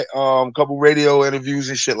be at. A couple radio interviews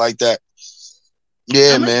and shit like that.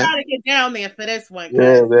 Yeah, I'm man. Try to get down there for this one.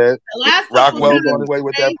 Yeah, man. The last Rockwell's on the way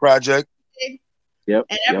with that project. And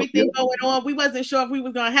everything going on. We wasn't sure if we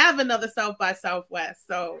was gonna have another South by Southwest.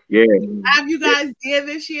 So have you guys there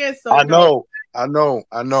this year? So I know. I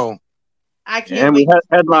can't. And we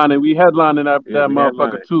headlining that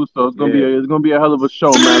motherfucker too. So it's gonna be a hell of a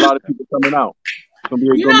show, man. A lot of people coming out.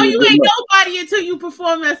 You ain't nobody until you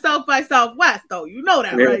perform at South by Southwest, though. You know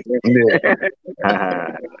that, right?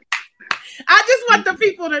 I just want the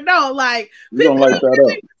people to know, like, people don't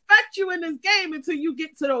really respect you in this game until you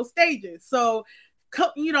get to those stages. So,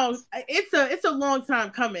 you know, it's a long time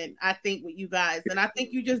coming, I think, with you guys. And I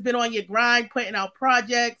think you just been on your grind, putting out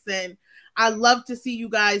projects, and I love to see you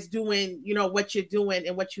guys doing, you know, what you're doing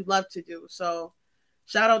and what you love to do. So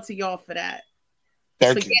shout out to y'all for that.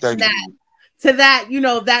 Thank you. To that, you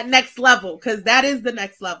know, that next level, because that is the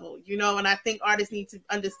next level, you know, and I think artists need to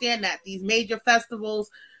understand that these major festivals,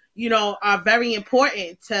 you know, are very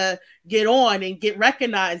important to get on and get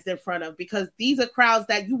recognized in front of, because these are crowds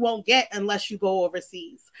that you won't get unless you go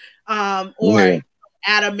overseas or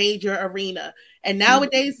at a major arena. And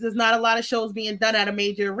nowadays, there's not a lot of shows being done at a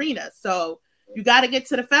major arena. So you got to get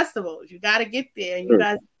to the festivals. You got to get there. And you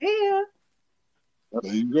guys, there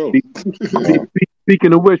you go.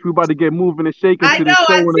 Speaking of which, we about to get moving and shaking. I know.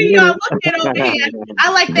 I see y'all looking over here.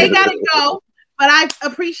 They got to go. But I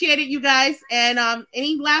appreciated you guys. And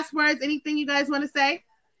any last words? Anything you guys want to say?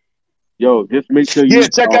 Yo, just make sure you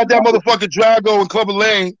check out that motherfucking Drago in Clubber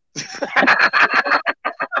Lane.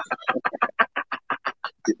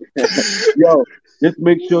 Yo, just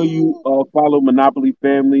make sure you follow Monopoly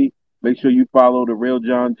Family. Make sure you follow the Real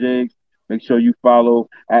John Jiggs. Make sure you follow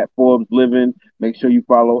at Forbes Living. Make sure you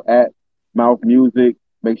follow at Mouth Music.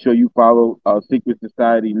 Make sure you follow Secret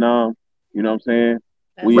Society Nom. You know what I'm saying?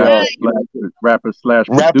 We are rapper slash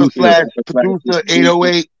producer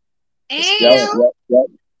 808.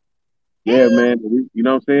 Yeah, man. You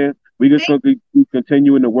know what I'm saying? We just going to keep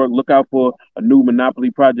continuing to work. Look out for a new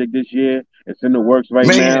Monopoly project this year. It's in the works right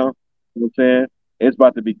now. You know what I'm saying? It's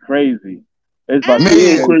about to be crazy. It's about to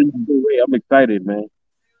be crazy. I'm excited, man.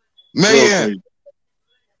 Man.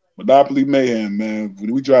 Monopoly Mayhem, man.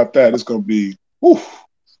 When we drop that, it's going to be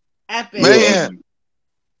epic. Man.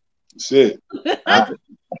 Shit.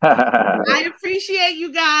 I appreciate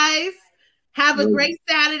you guys. Have a great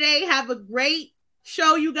Saturday. Have a great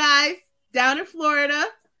show, you guys, down in Florida.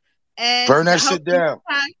 And burn that shit down.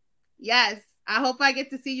 Yes. I hope I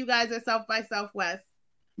get to see you guys at South by Southwest.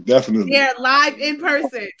 Definitely. They're live in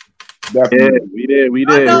person. Definitely. Yeah, we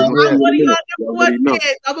did. I know I'm one of y'all number one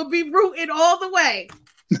kids. I'm going to be rooting all the way.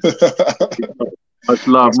 Much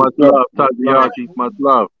love, Tatiaki. Much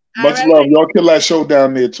love. Much love. Y'all kill that show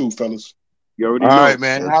down there too, fellas. You already all know. Right,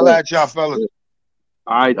 man. Holla at y'all, fellas.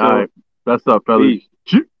 All right. That's up, fellas.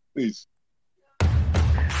 Peace.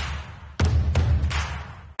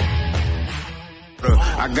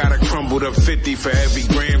 I got a crumbled up 50 for every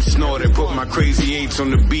gram snorted. Put my crazy eights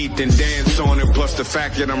on the beat and dance on it. Plus the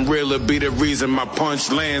fact that I'm realer be the reason my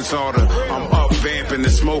punch lands harder. I'm up vamping,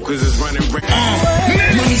 the smokers is running.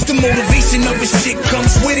 Money's the motivation of a shit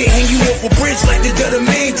comes with it. Hang you off a bridge like the gutter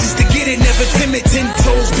man just to get it. Never timid, 10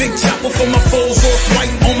 toes, big chopper for my foes. Off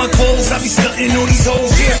white on my clothes, I be stunting on these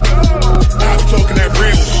hoes, yeah. I'm talking that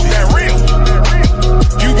real, that real.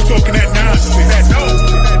 You be talking that nonsense, that no.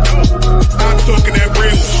 I'm talking that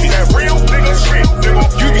real shit. That real nigga shit.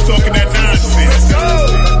 You be talking that nonsense. Let's go.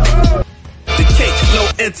 The cake, no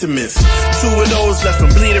intimates. 2 of those left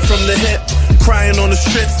him bleeding from the hip. Crying on the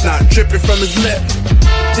strips, not dripping from his lip.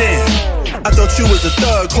 Damn, I thought you was a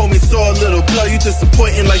thug. Homie saw a little blood, you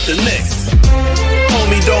disappointing like the Knicks.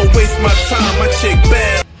 Homie, don't waste my time, my chick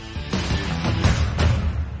bad.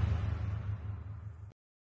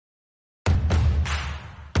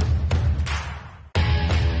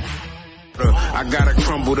 I got a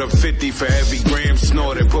crumbled up 50 for every gram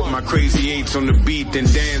snorted. Put my crazy eights on the beat and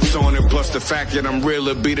dance on it. Plus the fact that I'm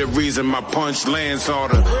realer be the reason my punch lands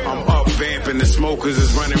harder. I'm up vamping, the smokers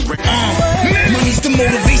is running. Money's the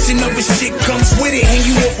motivation of a shit comes with it. Hang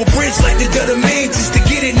you off a bridge like the gutter man just to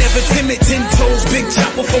get it. Never timid, 10 toes, big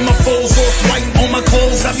chopper for my foes. Off white on my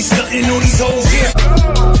clothes, I be stunting on these hoes, yeah.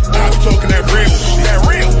 I'm talking that real, that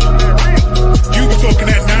real. You be talking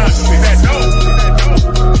that nonsense, that no.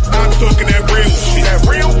 I'm talking that real shit. That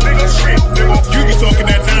real nigga shit. You be talking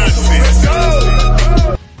that nonsense. Let's go.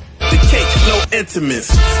 The cake, no intimates.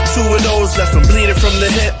 2 of those left him bleeding from the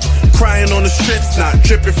hip. Crying on the strips, not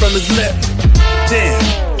dripping from his lip.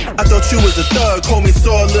 Damn, I thought you was a thug. Homie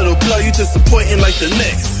saw a little blood, you disappointing like the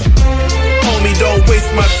Knicks. Homie, don't waste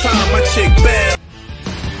my time, my chick bad.